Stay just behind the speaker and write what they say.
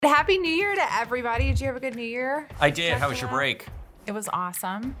Happy New Year to everybody. Did you have a good New Year? I did. How was your break? It was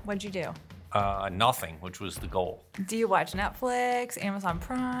awesome. What'd you do? Nothing, which was the goal. Do you watch Netflix, Amazon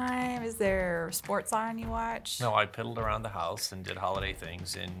Prime? Is there sports on you watch? No, I piddled around the house and did holiday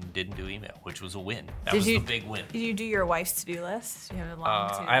things and didn't do email, which was a win. That was the big win. Did you do your wife's to-do list? Do you have a long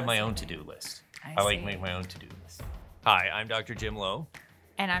to-do list? I have my own to-do list. I like making my own to-do list. Hi, I'm Dr. Jim Lowe.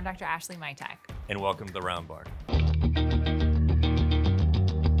 And I'm Dr. Ashley Mitek. And welcome to the Round Barn.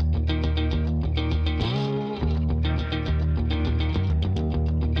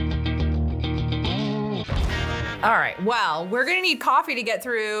 All right, well, we're gonna need coffee to get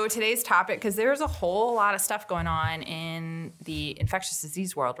through today's topic because there's a whole lot of stuff going on in the infectious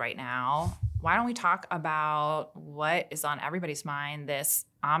disease world right now. Why don't we talk about what is on everybody's mind, this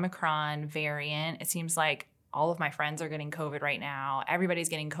Omicron variant? It seems like all of my friends are getting COVID right now. Everybody's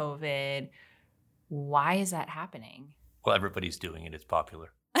getting COVID. Why is that happening? Well, everybody's doing it. It's popular.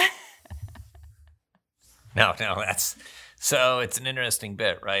 No, that's... So it's an interesting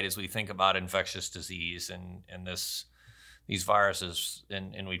bit, right? As we think about infectious disease and these viruses,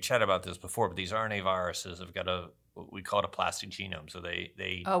 and we've chatted about this before, but these RNA viruses have got what we call it a plastic genome. So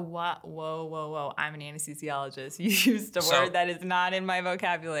they Oh, what? Whoa. I'm an anesthesiologist. You used a word that is not in my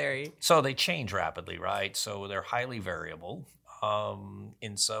vocabulary. So they change rapidly, right? So they're highly variable.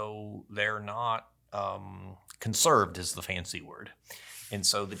 And so they're not conserved is the fancy word. And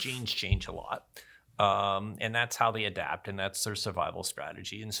so the genes change a lot. And that's how they adapt, and that's their survival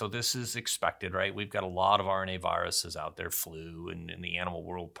strategy. And so this is expected, right? We've got a lot of RNA viruses out there, flu, and in the animal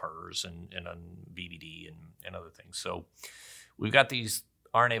world, PRRS, and on BVD and other things. So we've got these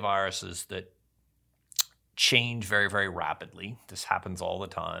RNA viruses that change very, very rapidly. This happens all the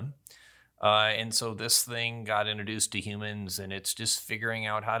time. And so this thing got introduced to humans, and it's just figuring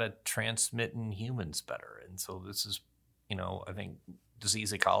out how to transmit in humans better. And so this is, I think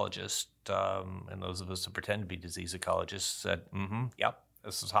disease ecologists and those of us who pretend to be disease ecologists said, yep,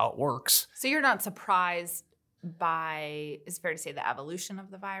 this is how it works. So you're not surprised by, it's fair to say, the evolution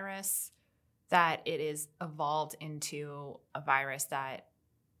of the virus, that it is evolved into a virus that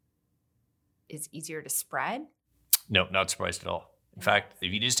is easier to spread? No, not surprised at all. In fact,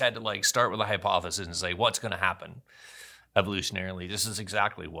 if you just had to start with a hypothesis and say, what's going to happen evolutionarily, this is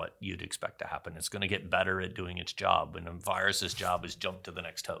exactly what you'd expect to happen. It's going to get better at doing its job, and a virus's job is jump to the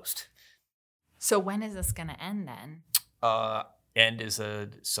next host. So when is this going to end then? End is a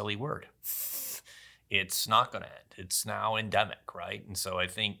silly word. It's not going to end. It's now endemic, right? And so I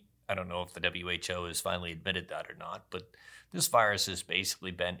don't know if the WHO has finally admitted that or not, but this virus has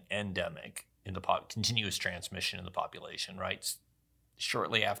basically been endemic in the continuous transmission in the population, right?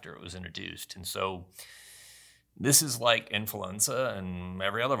 Shortly after it was introduced. And so this is like influenza and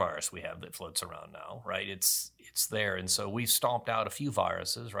every other virus we have that floats around now, right? It's there. And so we've stomped out a few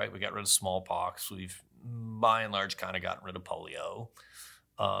viruses, right? We got rid of smallpox. We've, by and large, kind of gotten rid of polio.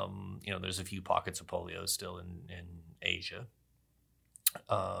 There's a few pockets of polio still in Asia.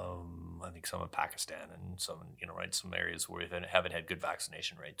 I think some in Pakistan and some, some areas where we haven't had good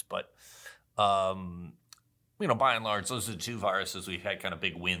vaccination rates. But, by and large, those are the two viruses we've had kind of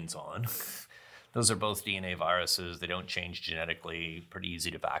big wins on. Those are both DNA viruses. They don't change genetically, pretty easy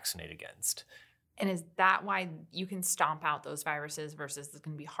to vaccinate against. And is that why you can stomp out those viruses versus it's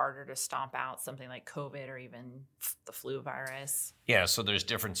going to be harder to stomp out something like COVID or even the flu virus? Yeah, so there's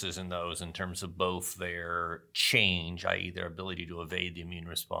differences in those in terms of both their change, i.e. their ability to evade the immune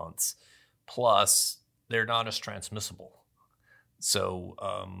response, plus they're not as transmissible. So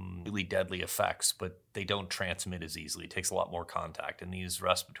really deadly effects, but they don't transmit as easily. It takes a lot more contact. And these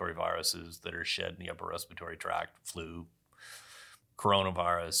respiratory viruses that are shed in the upper respiratory tract, flu,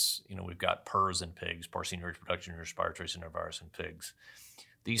 coronavirus, we've got PRRS in pigs, porcine reproduction respiratory virus in pigs.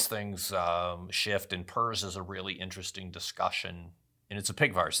 These things shift, and PRRS is a really interesting discussion. And it's a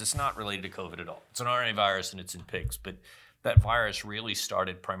pig virus. It's not related to COVID at all. It's an RNA virus, and it's in pigs. But that virus really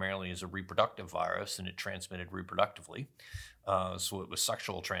started primarily as a reproductive virus, and it transmitted reproductively. So it was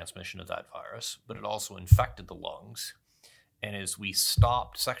sexual transmission of that virus, but it also infected the lungs. And as we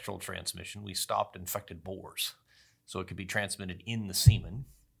stopped sexual transmission, we stopped infected boars. So it could be transmitted in the semen.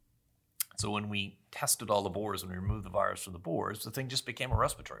 So when we tested all the boars, when we removed the virus from the boars, the thing just became a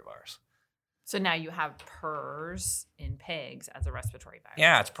respiratory virus. So now you have PRRS in pigs as a respiratory virus.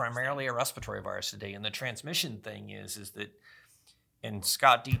 Yeah, it's primarily a respiratory virus today. And the transmission thing is that, and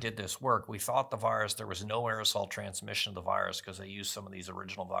Scott D did this work, we thought there was no aerosol transmission of the virus because they used some of these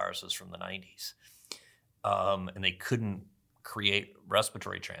original viruses from the 90s. And they couldn't create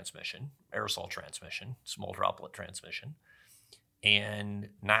respiratory transmission, aerosol transmission, small droplet transmission. And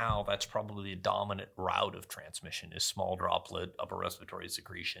now that's probably the dominant route of transmission is small droplet, upper respiratory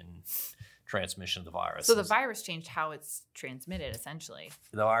secretion, transmission of the virus. So the virus changed how it's transmitted, essentially.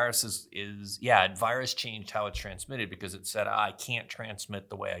 The virus virus changed how it's transmitted because it said, I can't transmit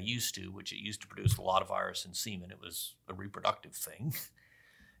the way I used to, which it used to produce a lot of virus in semen. It was a reproductive thing.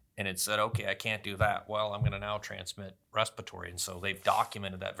 And it said, okay, I can't do that. Well, I'm going to now transmit respiratory. And so they've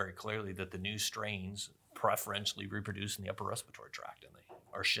documented that very clearly that the new strains preferentially reproduce in the upper respiratory tract and they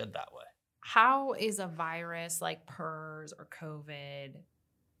are shed that way. How is a virus like PRRS or COVID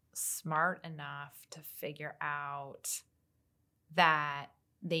smart enough to figure out that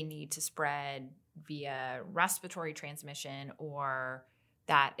they need to spread via respiratory transmission, or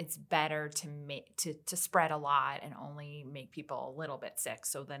that it's better to spread a lot and only make people a little bit sick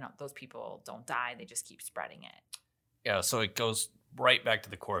so then those people don't die, they just keep spreading it? Yeah, so it goes right back to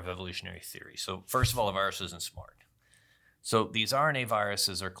the core of evolutionary theory. So first of all, a virus isn't smart. So these RNA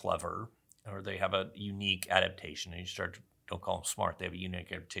viruses are clever, or they have a unique adaptation. And don't call them smart, they have a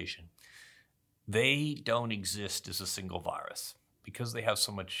unique adaptation. They don't exist as a single virus because they have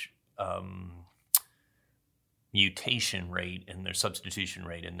so much mutation rate and their substitution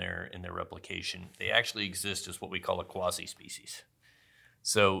rate in their replication. They actually exist as what we call a quasi-species.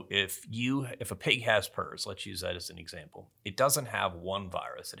 So if a pig has PRRS, let's use that as an example, it doesn't have one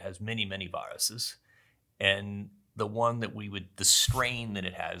virus. It has many, many viruses. And the strain that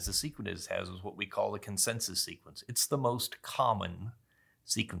it has, the sequence it has, is what we call the consensus sequence. It's the most common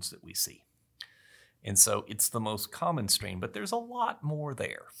sequence that we see. And so it's the most common strain, but there's a lot more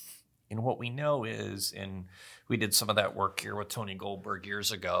there. And what we know is, and we did some of that work here with Tony Goldberg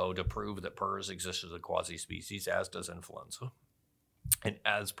years ago to prove that PRRS exists as a quasi-species, as does influenza. And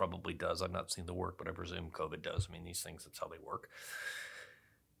as probably does, I've not seen the work, but I presume COVID does. I mean, these things, that's how they work.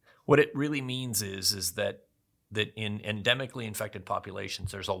 What it really means is that in endemically infected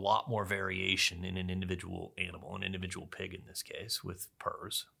populations, there's a lot more variation in an individual animal, an individual pig in this case, with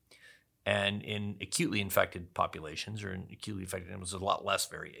PRRS. And in acutely infected populations or in acutely infected animals, there's a lot less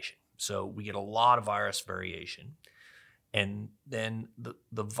variation. So we get a lot of virus variation. And then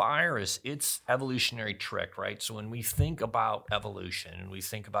the virus, its evolutionary trick, right? So when we think about evolution and we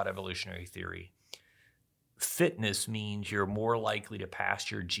think about evolutionary theory, fitness means you're more likely to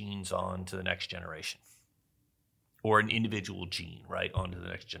pass your genes on to the next generation, or an individual gene, right, onto the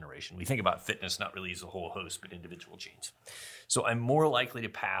next generation. We think about fitness not really as a whole host, but individual genes. So I'm more likely to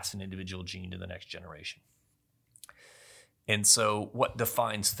pass an individual gene to the next generation. And so what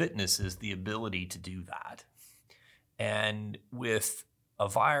defines fitness is the ability to do that. And with a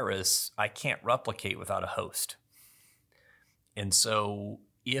virus, I can't replicate without a host. And so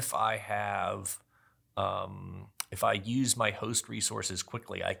if I use my host resources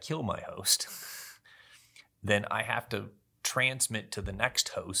quickly, I kill my host, then I have to transmit to the next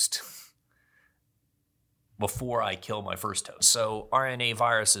host before I kill my first host. So RNA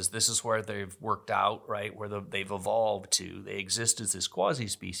viruses, this is where they've worked out, right, where they've evolved to. They exist as this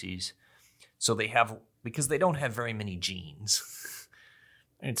quasi-species. So because they don't have very many genes,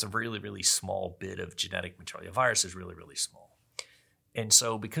 it's a really, really small bit of genetic material. A virus is really, really small. And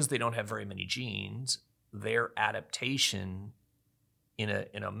so because they don't have very many genes, their adaptation in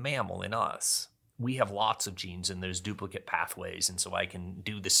a mammal, in us, we have lots of genes and there's duplicate pathways, and so I can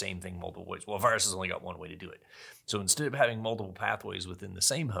do the same thing multiple ways. Well, a virus has only got one way to do it. So instead of having multiple pathways within the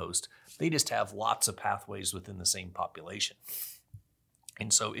same host, they just have lots of pathways within the same population.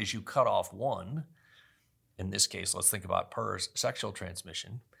 And so as you cut off one, in this case, let's think about PRRS, sexual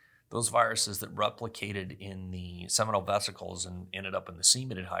transmission, those viruses that replicated in the seminal vesicles and ended up in the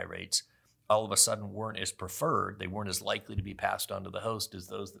semen at high rates, all of a sudden weren't as preferred. They weren't as likely to be passed on to the host as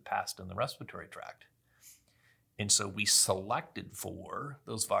those that passed in the respiratory tract. And so we selected for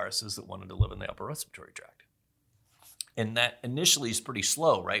those viruses that wanted to live in the upper respiratory tract. And that initially is pretty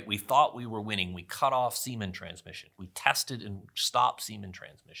slow, right? We thought we were winning. We cut off semen transmission. We tested and stopped semen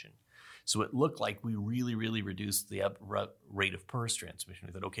transmission. So it looked like we really, really reduced the rate of PRRS transmission.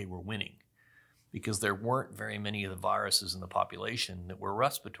 We thought, okay, we're winning, because there weren't very many of the viruses in the population that were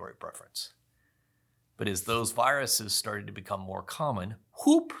respiratory preference. But as those viruses started to become more common,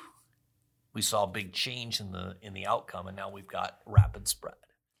 whoop, we saw a big change in the outcome, and now we've got rapid spread.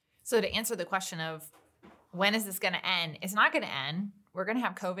 So to answer the question of when is this going to end, it's not going to end. We're going to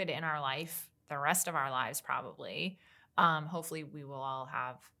have COVID in our life the rest of our lives probably. Hopefully we will all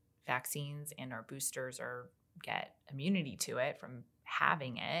have vaccines and our boosters or get immunity to it from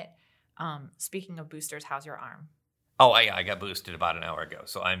having it. Speaking of boosters, how's your arm? Oh, I got boosted about an hour ago,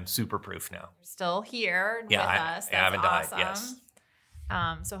 so I'm super proof now. You're still here with us. That's I haven't awesome. died,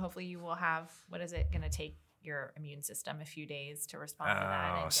 yes. So hopefully you will have, what is it going to take your immune system a few days to respond to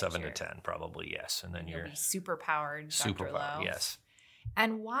that. And 7 to 10, probably, yes. And then you'll be super powered, Dr. Lowe. Yes.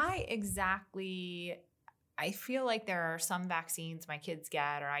 And why exactly? I feel like there are some vaccines my kids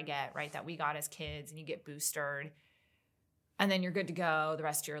get or I get, right, that we got as kids, and you get boosted and then you're good to go the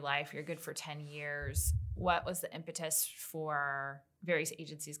rest of your life. You're good for 10 years. What was the impetus for various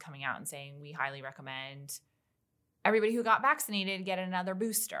agencies coming out and saying, we highly recommend everybody who got vaccinated get another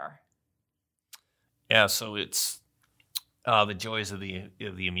booster? Yeah, so it's the joys of the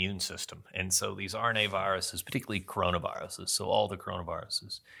immune system. And so these RNA viruses, particularly coronaviruses, so all the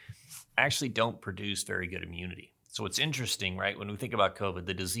coronaviruses, actually don't produce very good immunity. So it's interesting, right? When we think about COVID,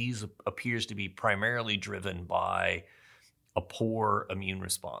 the disease appears to be primarily driven by a poor immune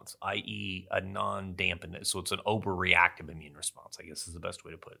response, i.e. a non-dampened. So it's an overreactive immune response, I guess is the best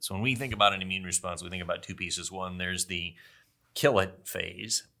way to put it. So when we think about an immune response, we think about two pieces. One, there's the kill it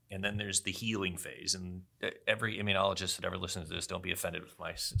phase, and then there's the healing phase. And every immunologist that ever listens to this, don't be offended with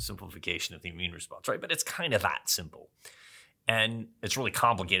my simplification of the immune response, right? But it's kind of that simple. And it's really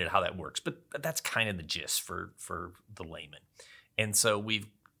complicated how that works, but that's kind of the gist for the layman. And so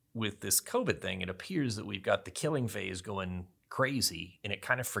with this COVID thing, it appears that we've got the killing phase going crazy, and it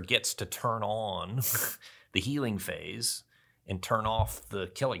kind of forgets to turn on the healing phase and turn off the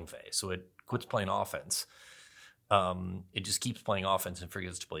killing phase. So it quits playing offense. It just keeps playing offense and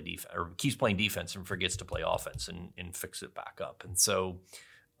forgets to play defense, or keeps playing defense and forgets to play offense and fix it back up. And so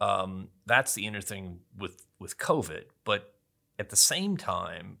that's the inner thing with COVID. But at the same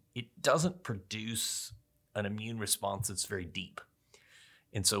time, it doesn't produce an immune response that's very deep.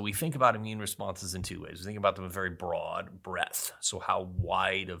 And so we think about immune responses in two ways. We think about them in very broad breadth. So how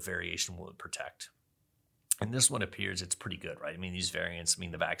wide of variation will it protect? And this one appears it's pretty good, right? I mean, these variants,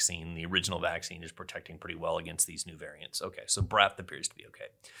 the original vaccine is protecting pretty well against these new variants. Okay, so breadth appears to be okay.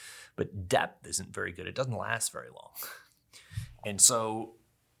 But depth isn't very good. It doesn't last very long. And so,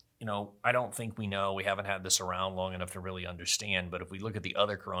 I don't think we haven't had this around long enough to really understand, but if we look at the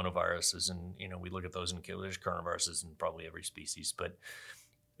other coronaviruses and, we look at those there's coronaviruses in probably every species, but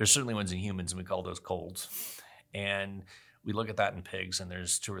there's certainly ones in humans, and we call those colds. And we look at that in pigs, and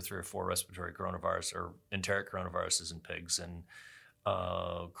there's 2 or 3 or 4 respiratory coronavirus or enteric coronaviruses in pigs and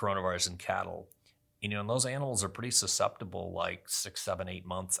coronavirus in cattle. And those animals are pretty susceptible like 6, 7, 8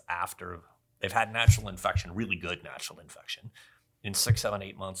 months after they've had natural infection, really good natural infection. In 6, 7,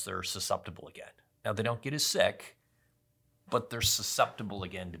 8 months, they're susceptible again. Now, they don't get as sick, but they're susceptible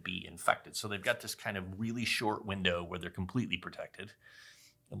again to be infected. So they've got this kind of really short window where they're completely protected,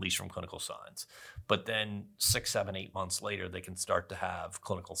 at least from clinical signs. But then 6, 7, 8 months later, they can start to have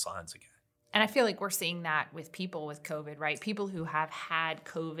clinical signs again. And I feel like we're seeing that with people with COVID, right? People who have had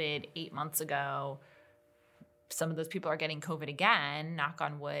COVID 8 months ago, some of those people are getting COVID again, knock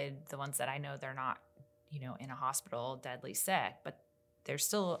on wood, the ones that I know, they're not, in a hospital, deadly sick, but there's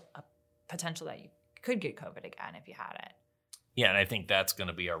still a potential that you could get COVID again if you had it. Yeah, and I think that's going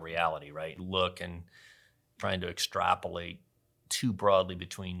to be our reality, right? Look and trying to extrapolate too broadly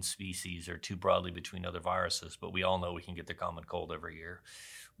between species or too broadly between other viruses, but we all know we can get the common cold every year.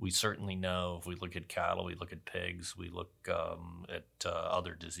 We certainly know if we look at cattle, we look at pigs, we look at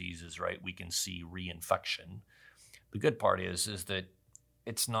other diseases, right? We can see reinfection. The good part is that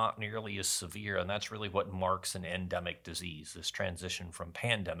it's not nearly as severe, and that's really what marks an endemic disease, this transition from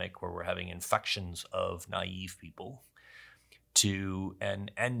pandemic, where we're having infections of naive people, to an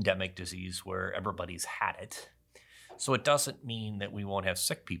endemic disease where everybody's had it. So it doesn't mean that we won't have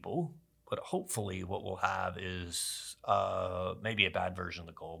sick people, but hopefully what we'll have is maybe a bad version of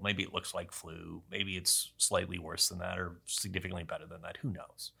the cold. Maybe it looks like flu. Maybe it's slightly worse than that or significantly better than that. Who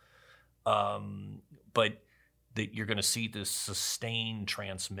knows? But that you're going to see this sustained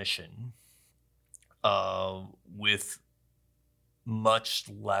transmission with much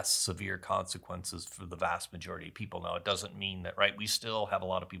less severe consequences for the vast majority of people. Now, it doesn't mean that, right, we still have a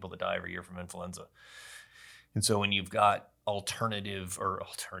lot of people that die every year from influenza. And so when you've got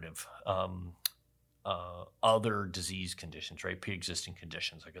other disease conditions, right, pre-existing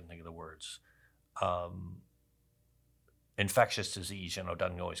conditions, I couldn't think of the words, infectious disease,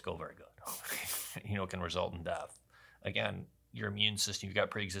 doesn't always go very good. Can result in death. Again, your immune system, you've got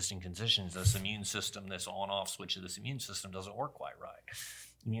pre-existing conditions. This immune system, this on-off switch of this immune system doesn't work quite right.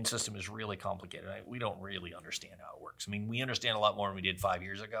 The immune system is really complicated. We don't really understand how it works. We understand a lot more than we did 5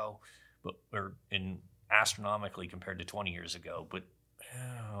 years ago, but we're astronomically compared to 20 years ago. But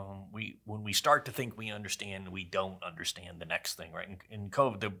when we start to think we understand, we don't understand the next thing, right? In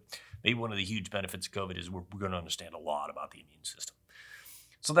COVID, maybe one of the huge benefits of COVID is we're going to understand a lot about the immune system.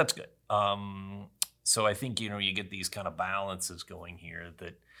 So that's good. So I think, you get these kind of balances going here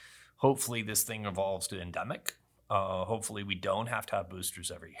that Hopefully this thing evolves to endemic. Hopefully we don't have to have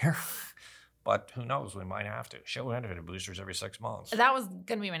boosters every year. But who knows? We might have to. Shit, we have to get boosters every 6 months. That was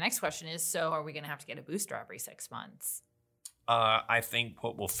going to be my next question is, so are we going to have to get a booster every 6 months? I think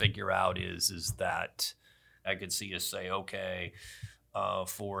what we'll figure out is that I could see us say, okay,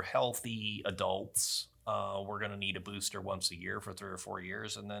 for healthy adults, we're going to need a booster once a year for 3 or 4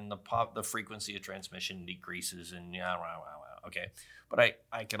 years, and then the frequency of transmission decreases, and okay. But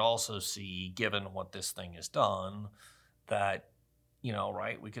I could also see, given what this thing has done, that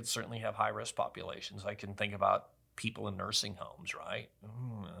right, we could certainly have high-risk populations. I can think about people in nursing homes, right?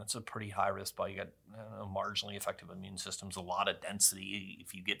 That's a pretty high-risk spot. You got marginally effective immune systems, a lot of density.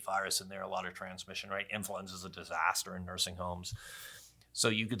 If you get virus in there, a lot of transmission, right? Influenza is a disaster in nursing homes. So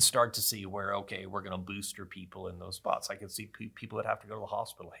you could start to see where, okay, we're going to booster people in those spots. I could see people that have to go to the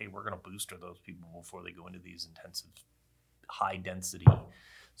hospital. Hey, we're going to booster those people before they go into these intensive, high-density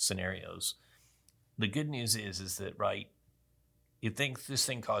scenarios. The good news is that, right, you'd think this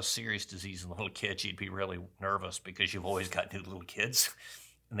thing caused serious disease in little kids, you'd be really nervous because you've always got new little kids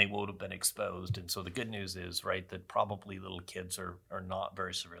and they would have been exposed. And so the good news is, right, that probably little kids are not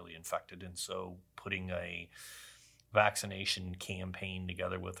very severely infected. And so putting a vaccination campaign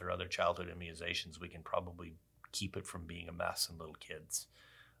together with their other childhood immunizations, we can probably keep it from being a mess in little kids.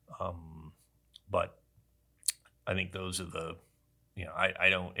 But I think those are the, I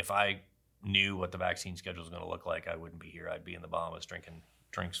don't, if I knew what the vaccine schedule was going to look like, I wouldn't be here. I'd be in the Bahamas drinking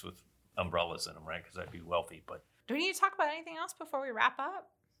drinks with umbrellas in them, right? Because I'd be wealthy. But do we need to talk about anything else before we wrap up?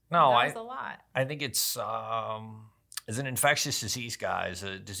 No, that was a lot. I think it's as an infectious disease guy, as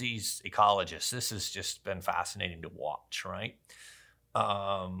a disease ecologist, this has just been fascinating to watch, right?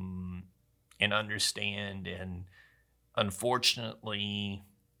 And understand, and unfortunately,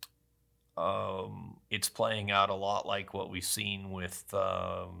 it's playing out a lot like what we've seen with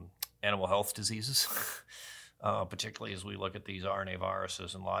animal health diseases, particularly as we look at these RNA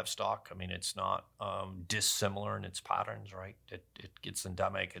viruses in livestock. I mean, it's not dissimilar in its patterns, right? It gets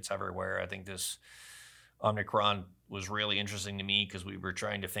endemic. It's everywhere. I think this Omicron was really interesting to me because we were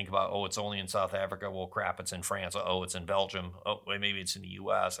trying to think about, it's only in South Africa. Well, crap, it's in France. Oh, it's in Belgium. Oh, wait, maybe it's in the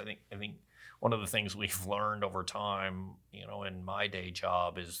U.S. I think one of the things we've learned over time, in my day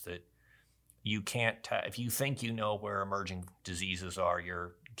job, is that you can't if you think you know where emerging diseases are,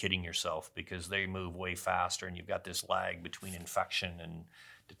 you're kidding yourself, because they move way faster and you've got this lag between infection and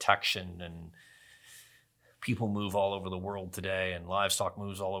detection, and people move all over the world today and livestock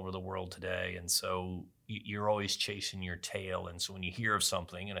moves all over the world today. And so you're always chasing your tail. And so when you hear of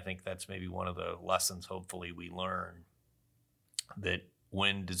something, and I think that's maybe one of the lessons hopefully we learn, that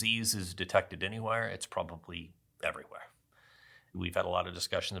when disease is detected anywhere, it's probably everywhere. We've had a lot of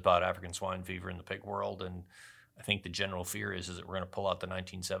discussions about African swine fever in the pig world, and I think the general fear is that we're going to pull out the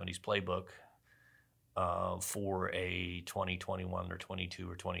 1970s playbook for a 2021 or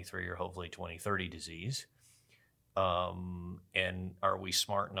 22 or 23 or hopefully 2030 disease. And are we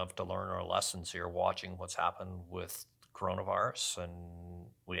smart enough to learn our lessons here, watching what's happened with coronavirus? And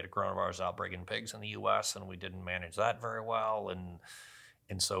we had a coronavirus outbreak in pigs in the U.S., and we didn't manage that very well. And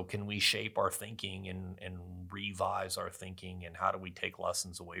so can we shape our thinking and revise our thinking, and how do we take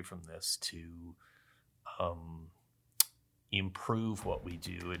lessons away from this to improve what we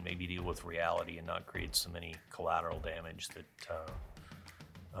do and maybe deal with reality and not create so many collateral damage that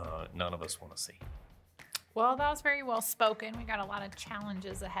none of us want to see? Well, that was very well spoken. We got a lot of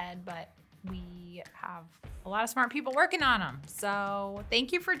challenges ahead, but we have a lot of smart people working on them. So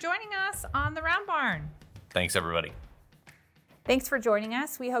thank you for joining us on The Round Barn. Thanks, everybody. Thanks for joining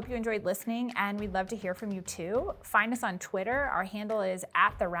us. We hope you enjoyed listening, and we'd love to hear from you too. Find us on Twitter. Our handle is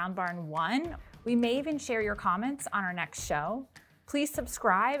 @TheRoundBarn1. We may even share your comments on our next show. Please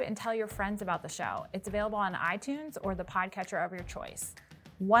subscribe and tell your friends about the show. It's available on iTunes or the podcatcher of your choice.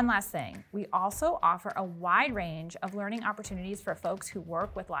 One last thing, we also offer a wide range of learning opportunities for folks who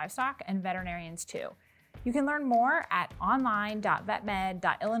work with livestock and veterinarians too. You can learn more at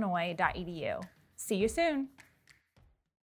online.vetmed.illinois.edu. See you soon.